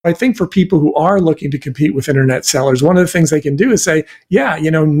I think for people who are looking to compete with internet sellers, one of the things they can do is say, yeah,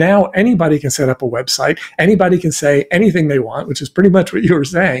 now anybody can set up a website. Anybody can say anything they want, which is pretty much what you were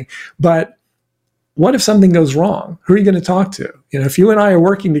saying. But what if something goes wrong? Who are you going to talk to? If you and I are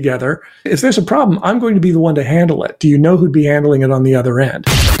working together, if there's a problem, I'm going to be the one to handle it. Do you know who'd be handling it on the other end?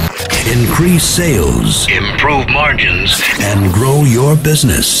 Increase sales, improve margins, and grow your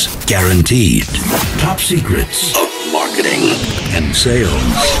business. Guaranteed. Top secrets of marketing and sales.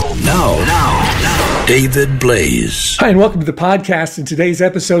 Now, David Blaise. Hi, and welcome to the podcast. In today's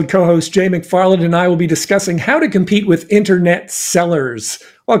episode, co-host Jay McFarland and I will be discussing how to compete with internet sellers.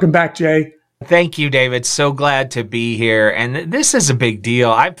 Welcome back, Jay. Thank you, David. So glad to be here. And this is a big deal.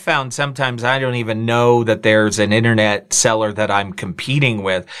 I've found sometimes I don't even know that there's an internet seller that I'm competing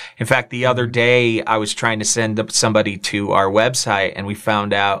with. In fact, the other day I was trying to send somebody to our website and we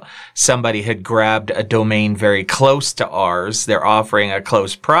found out somebody had grabbed a domain very close to ours. They're offering a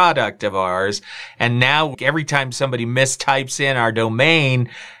close product of ours. And now every time somebody mistypes in our domain,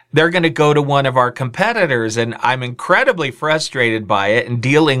 they're going to go to one of our competitors, and I'm incredibly frustrated by it and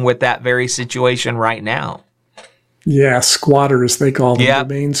dealing with that very situation right now. Yeah, squatters, they call them,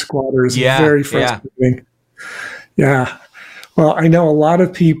 domain squatters. Very frustrating. Yeah. Well, I know a lot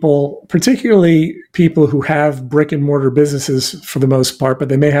of people, particularly people who have brick and mortar businesses for the most part, but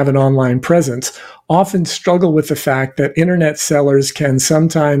they may have an online presence, often struggle with the fact that internet sellers can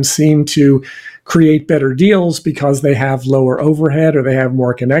sometimes seem to create better deals because they have lower overhead, or they have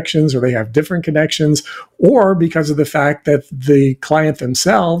more connections, or they have different connections, or because of the fact that the client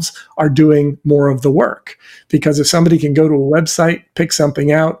themselves are doing more of the work. Because if somebody can go to a website, pick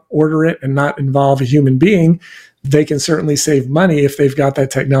something out, order it, and not involve a human being, they can certainly save money if they've got that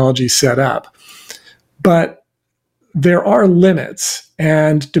technology set up. But there are limits,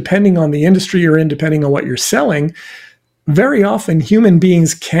 and depending on the industry you're in, depending on what you're selling, very often human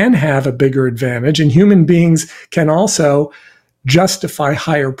beings can have a bigger advantage, and human beings can also justify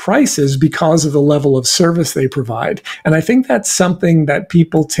higher prices because of the level of service they provide. And I think that's something that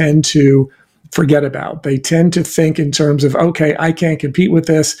people tend to forget about. They tend to think in terms of, okay, I can't compete with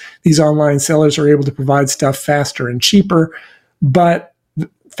this. These online sellers are able to provide stuff faster and cheaper, but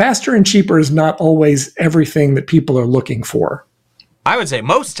faster and cheaper is not always everything that people are looking for. I would say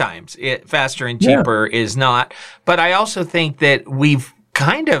most times faster and cheaper is not, but I also think that we've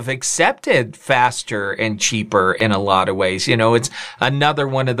kind of accepted faster and cheaper in a lot of ways. It's another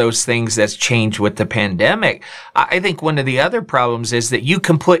one of those things that's changed with the pandemic. I think one of the other problems is that you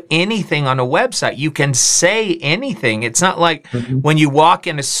can put anything on a website. You can say anything. It's not like when you walk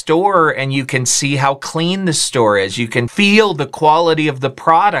in a store and you can see how clean the store is. You can feel the quality of the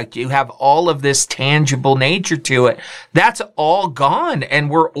product. You have all of this tangible nature to it. That's all gone. And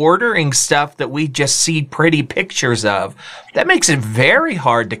we're ordering stuff that we just see pretty pictures of. That makes it very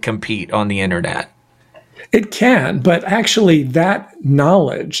hard to compete on the internet. It can, but actually that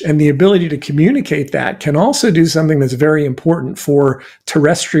knowledge and the ability to communicate that can also do something that's very important for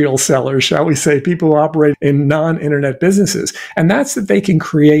terrestrial sellers, shall we say, people who operate in non-internet businesses. And that's that they can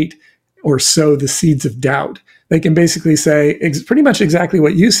create or sow the seeds of doubt. They can basically say pretty much exactly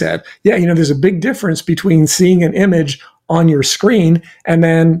what you said. Yeah, there's a big difference between seeing an image on your screen and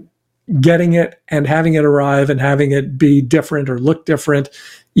then getting it and having it arrive and having it be different or look different.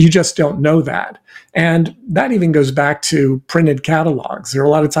 You just don't know that. And that even goes back to printed catalogs. There are a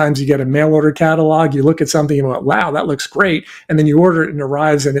lot of times you get a mail order catalog, you look at something and go, wow, that looks great. And then you order it and it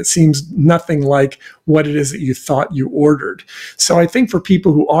arrives and it seems nothing like what it is that you thought you ordered. So I think for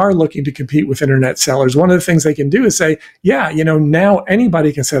people who are looking to compete with internet sellers, one of the things they can do is say, yeah, now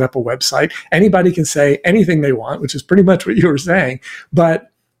anybody can set up a website. Anybody can say anything they want, which is pretty much what you were saying. But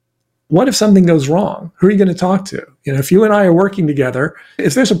what if something goes wrong? Who are you going to talk to? If you and I are working together,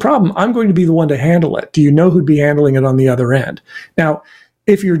 if there's a problem, I'm going to be the one to handle it. Do you know who'd be handling it on the other end? Now,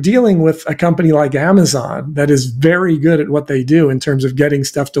 if you're dealing with a company like Amazon that is very good at what they do in terms of getting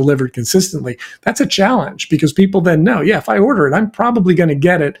stuff delivered consistently, that's a challenge because people then know, if I order it, I'm probably going to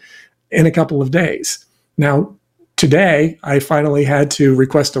get it in a couple of days. Now, today, I finally had to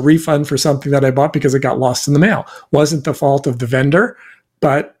request a refund for something that I bought because it got lost in the mail. Wasn't the fault of the vendor,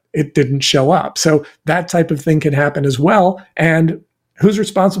 but it didn't show up. So that type of thing can happen as well. And who's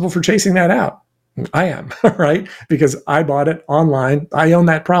responsible for chasing that out? I am, right? Because I bought it online. I own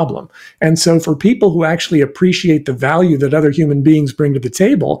that problem. And so for people who actually appreciate the value that other human beings bring to the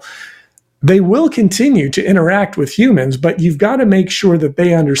table, they will continue to interact with humans, but you've got to make sure that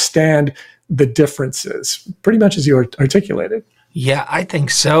they understand the differences, pretty much as you articulated. Yeah, I think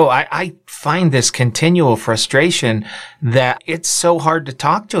so. I find this continual frustration that it's so hard to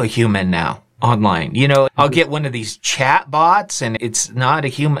talk to a human now. online. I'll get one of these chat bots and it's not a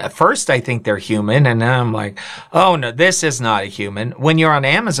human. At first, I think they're human. And then I'm like, oh no, this is not a human. When you're on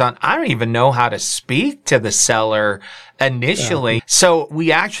Amazon, I don't even know how to speak to the seller initially. Yeah. So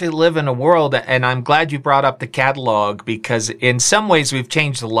we actually live in a world, and I'm glad you brought up the catalog, because in some ways we've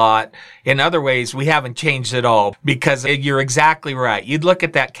changed a lot. In other ways, we haven't changed at all, because you're exactly right. You'd look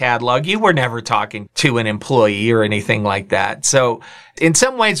at that catalog. You were never talking to an employee or anything like that. So in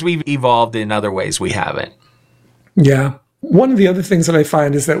some ways we've evolved, in other ways we haven't. Yeah. One of the other things that I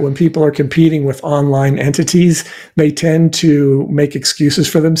find is that when people are competing with online entities, they tend to make excuses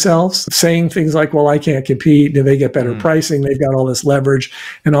for themselves, saying things like, well, I can't compete, and they get better pricing, they've got all this leverage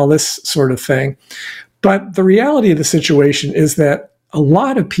and all this sort of thing. But the reality of the situation is that a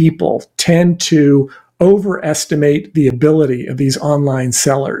lot of people tend to overestimate the ability of these online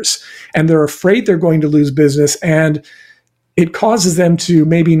sellers, and they're afraid they're going to lose business, and it causes them to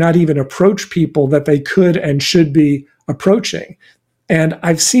maybe not even approach people that they could and should be approaching. And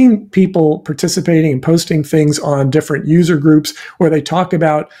I've seen people participating and posting things on different user groups where they talk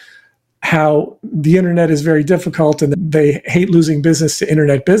about how the internet is very difficult and they hate losing business to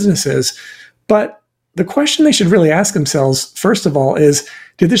internet businesses. But the question they should really ask themselves, first of all, is,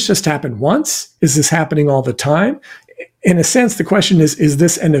 did this just happen once? Is this happening all the time? In a sense, the question is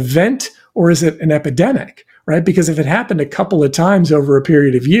this an event or is it an epidemic, right? Because if it happened a couple of times over a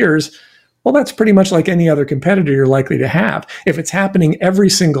period of years, well, that's pretty much like any other competitor you're likely to have. If it's happening every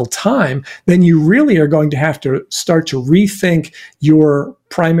single time, then you really are going to have to start to rethink your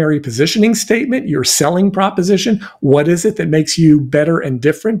primary positioning statement, your selling proposition. What is it that makes you better and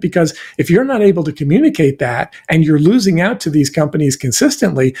different? Because if you're not able to communicate that and you're losing out to these companies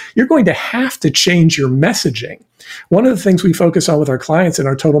consistently, you're going to have to change your messaging. One of the things we focus on with our clients in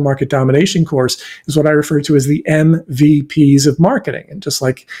our Total Market Domination course is what I refer to as the MVPs of marketing. And just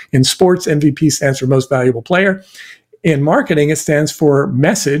like in sports, MVP stands for most valuable player. In marketing, it stands for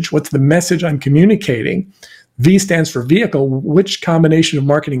message. What's the message I'm communicating? V stands for vehicle. Which combination of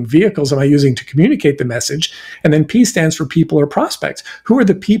marketing vehicles am I using to communicate the message? And then P stands for people or prospects. Who are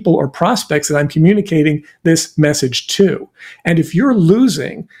the people or prospects that I'm communicating this message to? And if you're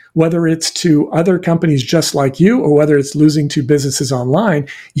losing, whether it's to other companies just like you or whether it's losing to businesses online,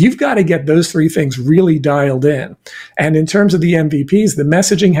 you've got to get those three things really dialed in. And in terms of the MVPs, the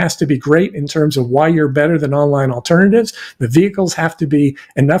messaging has to be great in terms of why you're better than online alternatives. The vehicles have to be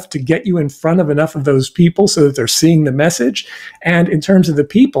enough to get you in front of enough of those people so that they're seeing the message. And in terms of the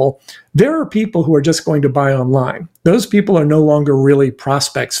people, there are people who are just going to buy online. Those people are no longer really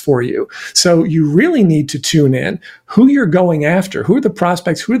prospects for you. So you really need to tune in who you're going after, who are the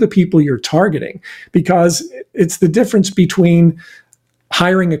prospects, who are the people you're targeting, because it's the difference between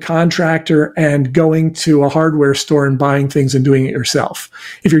hiring a contractor and going to a hardware store and buying things and doing it yourself.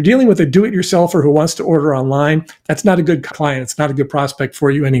 If you're dealing with a do-it-yourselfer who wants to order online, that's not a good client. It's not a good prospect for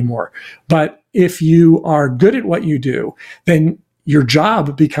you anymore. But if you are good at what you do, then your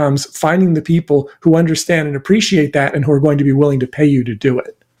job becomes finding the people who understand and appreciate that and who are going to be willing to pay you to do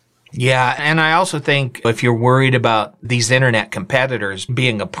it. Yeah, and I also think if you're worried about these internet competitors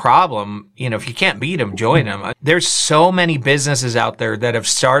being a problem, if you can't beat them, join them. There's so many businesses out there that have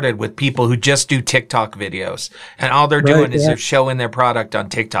started with people who just do TikTok videos, and all they're doing is they're showing their product on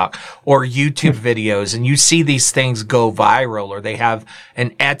TikTok or YouTube videos, and you see these things go viral, or they have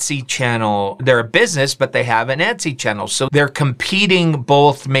an Etsy channel. They're a business, but they have an Etsy channel. So they're competing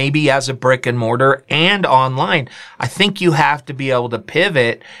both maybe as a brick and mortar and online. I think you have to be able to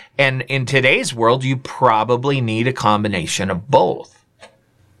pivot. And in today's world, you probably need a combination of both.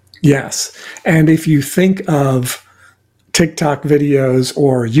 Yes. And if you think of TikTok videos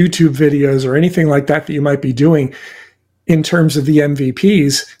or YouTube videos or anything like that that you might be doing in terms of the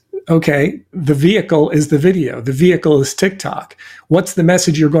MVPs, okay, the vehicle is the video. The vehicle is TikTok. What's the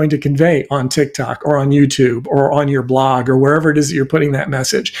message you're going to convey on TikTok or on YouTube or on your blog or wherever it is that you're putting that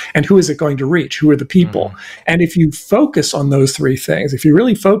message? And who is it going to reach? Who are the people? And if you focus on those three things, if you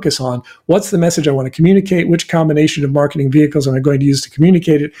really focus on what's the message I want to communicate, which combination of marketing vehicles am I going to use to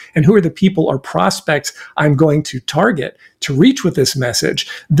communicate it, and who are the people or prospects I'm going to target to reach with this message,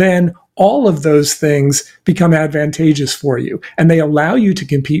 then all of those things become advantageous for you, and they allow you to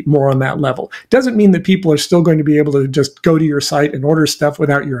compete more on that level. Doesn't mean that people are still going to be able to just go to your site and order stuff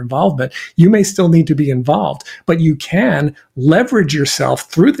without your involvement. You may still need to be involved, but you can leverage yourself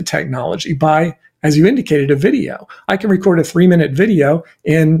through the technology by, as you indicated, a video. I can record a 3-minute video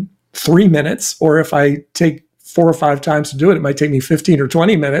in 3 minutes, or if I take 4 or 5 times to do it, it might take me 15 or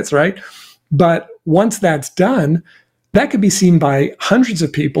 20 minutes, right? But once that's done, that could be seen by hundreds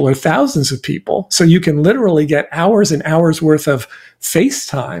of people or thousands of people. So you can literally get hours and hours worth of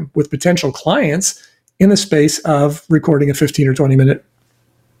FaceTime with potential clients in the space of recording a 15 or 20 minute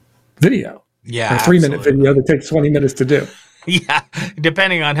video. Yeah. Or a 3-minute video that takes 20 minutes to do. Yeah.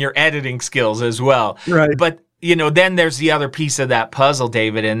 Depending on your editing skills as well. Right. But, then there's the other piece of that puzzle,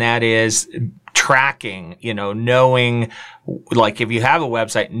 David, and that is tracking, knowing, like if you have a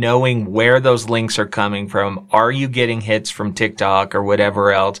website, knowing where those links are coming from. Are you getting hits from TikTok or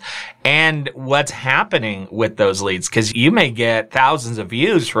whatever else? And what's happening with those leads? Because you may get thousands of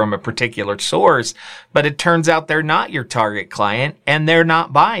views from a particular source, but it turns out they're not your target client and they're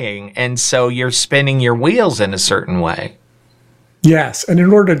not buying. And so you're spinning your wheels in a certain way. Yes. And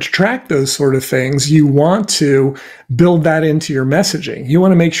in order to track those sort of things, you want to build that into your messaging. You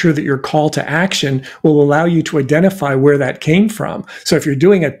want to make sure that your call to action will allow you to identify where that came from. So if you're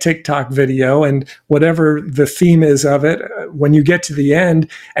doing a TikTok video and whatever the theme is of it, when you get to the end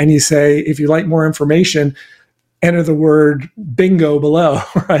and you say, if you like more information, enter the word bingo below,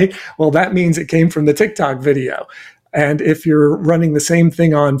 right? Well, that means it came from the TikTok video. And if you're running the same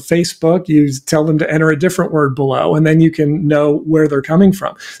thing on Facebook, you tell them to enter a different word below, and then you can know where they're coming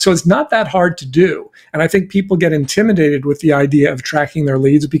from. So it's not that hard to do. And I think people get intimidated with the idea of tracking their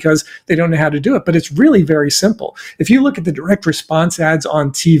leads because they don't know how to do it. But it's really very simple. If you look at the direct response ads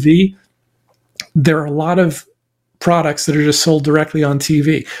on TV, there are a lot of products that are just sold directly on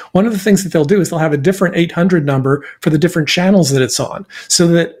TV. One of the things that they'll do is they'll have a different 800 number for the different channels that it's on so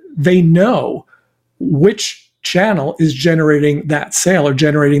that they know which channel is generating that sale or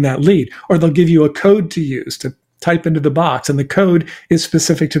generating that lead, or they'll give you a code to use to type into the box, and the code is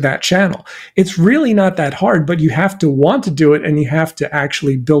specific to that channel. It's really not that hard, but you have to want to do it and you have to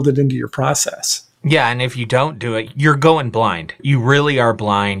actually build it into your process. Yeah, and if you don't do it, you're going blind. You really are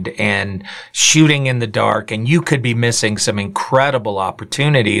blind and shooting in the dark, and you could be missing some incredible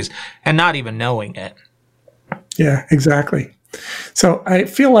opportunities and not even knowing it. Yeah, exactly. So I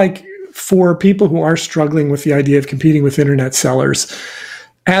feel like for people who are struggling with the idea of competing with internet sellers,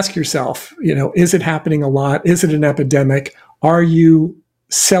 ask yourself, is it happening a lot? Is it an epidemic? Are you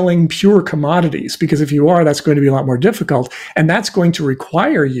selling pure commodities? Because if you are, that's going to be a lot more difficult. And that's going to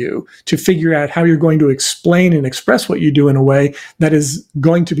require you to figure out how you're going to explain and express what you do in a way that is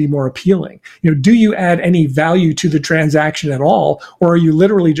going to be more appealing. Do you add any value to the transaction at all? Or are you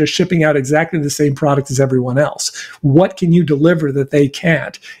literally just shipping out exactly the same product as everyone else? What can you deliver that they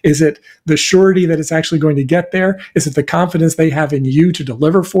can't? Is it the surety that it's actually going to get there? Is it the confidence they have in you to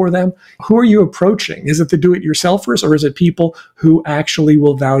deliver for them? Who are you approaching? Is it the do-it-yourselfers, or is it people who actually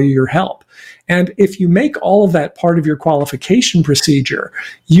will value your help? And if you make all of that part of your qualification procedure,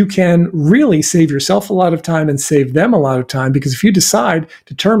 you can really save yourself a lot of time and save them a lot of time, because if you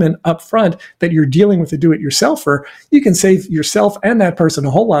determine up front that you're dealing with a do-it-yourselfer, you can save yourself and that person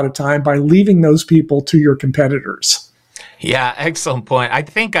a whole lot of time by leaving those people to your competitors. Yeah, excellent point. I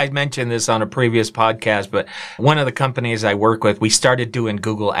think I mentioned this on a previous podcast, but one of the companies I work with, we started doing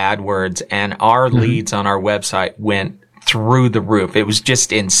Google AdWords, and our leads on our website went through the roof. It was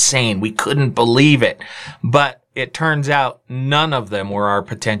just insane. We couldn't believe it. But it turns out none of them were our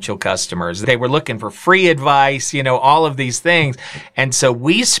potential customers. They were looking for free advice, all of these things. And so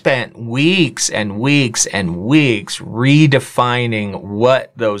we spent weeks and weeks and weeks redefining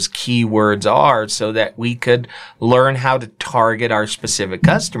what those keywords are so that we could learn how to target our specific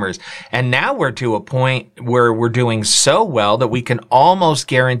customers. And now we're to a point where we're doing so well that we can almost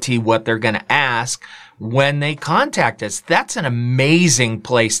guarantee what they're going to ask when they contact us. That's an amazing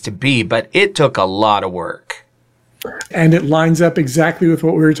place to be, but it took a lot of work. And it lines up exactly with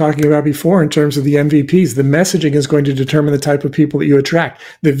what we were talking about before in terms of the MVPs. The messaging is going to determine the type of people that you attract.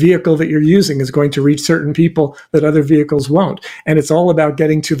 The vehicle that you're using is going to reach certain people that other vehicles won't. And it's all about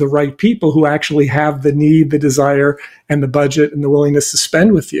getting to the right people who actually have the need, the desire, and the budget and the willingness to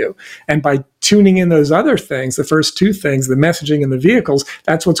spend with you. And by tuning in those other things, the first two things, the messaging and the vehicles,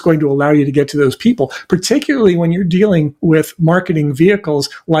 that's what's going to allow you to get to those people, particularly when you're dealing with marketing vehicles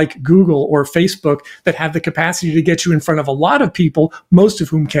like Google or Facebook that have the capacity to get you in front of a lot of people, most of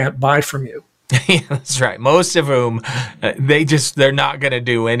whom can't buy from you. Yeah, that's right. Most of whom, they're not going to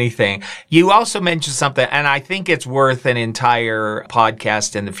do anything. You also mentioned something, and I think it's worth an entire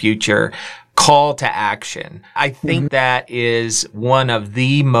podcast in the future. Call to action. I think that is one of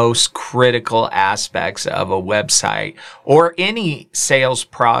the most critical aspects of a website or any sales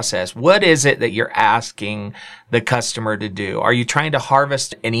process. What is it that you're asking the customer to do? Are you trying to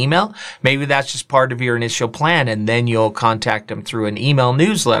harvest an email? Maybe that's just part of your initial plan, and then you'll contact them through an email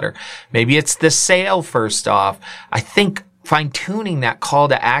newsletter. Maybe it's the sale first off. I think fine-tuning that call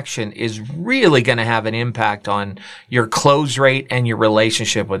to action is really going to have an impact on your close rate and your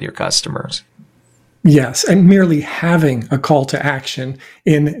relationship with your customers. Yes, and merely having a call to action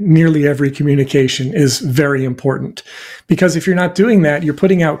in nearly every communication is very important. Because if you're not doing that, you're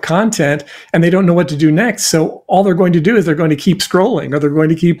putting out content and they don't know what to do next. So all they're going to do is they're going to keep scrolling, or they're going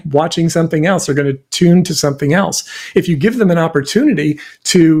to keep watching something else. They're going to tune to something else. If you give them an opportunity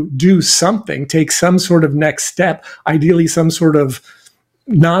to do something, take some sort of next step, ideally some sort of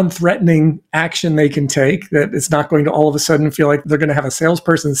non-threatening action they can take, that it's not going to all of a sudden feel like they're going to have a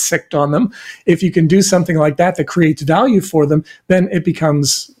salesperson sicked on them. If you can do something like that that creates value for them, then it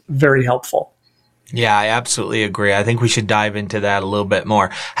becomes very helpful. Yeah, I absolutely agree. I think we should dive into that a little bit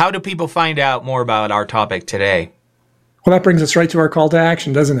more. How do people find out more about our topic today? Well, that brings us right to our call to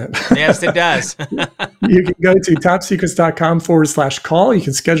action, doesn't it? Yes, it does. You can go to topsecrets.com/call. You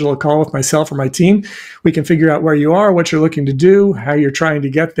can schedule a call with myself or my team. We can figure out where you are, what you're looking to do, how you're trying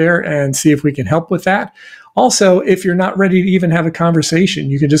to get there, and see if we can help with that. Also, if you're not ready to even have a conversation,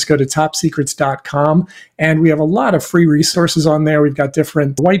 you can just go to topsecrets.com, and we have a lot of free resources on there. We've got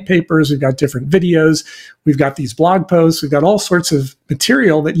different white papers, we've got different videos, we've got these blog posts, we've got all sorts of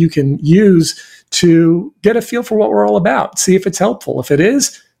material that you can use to get a feel for what we're all about. See if it's helpful. If it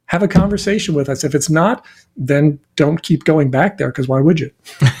is, have a conversation with us. If it's not, then don't keep going back there, because why would you?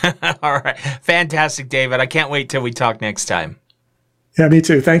 All right. Fantastic, David. I can't wait till we talk next time. Yeah, me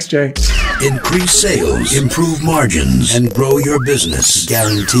too. Thanks, Jay. Increase sales, improve margins, and grow your business.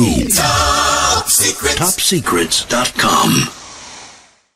 Guaranteed. Top Secrets. TopSecrets.com.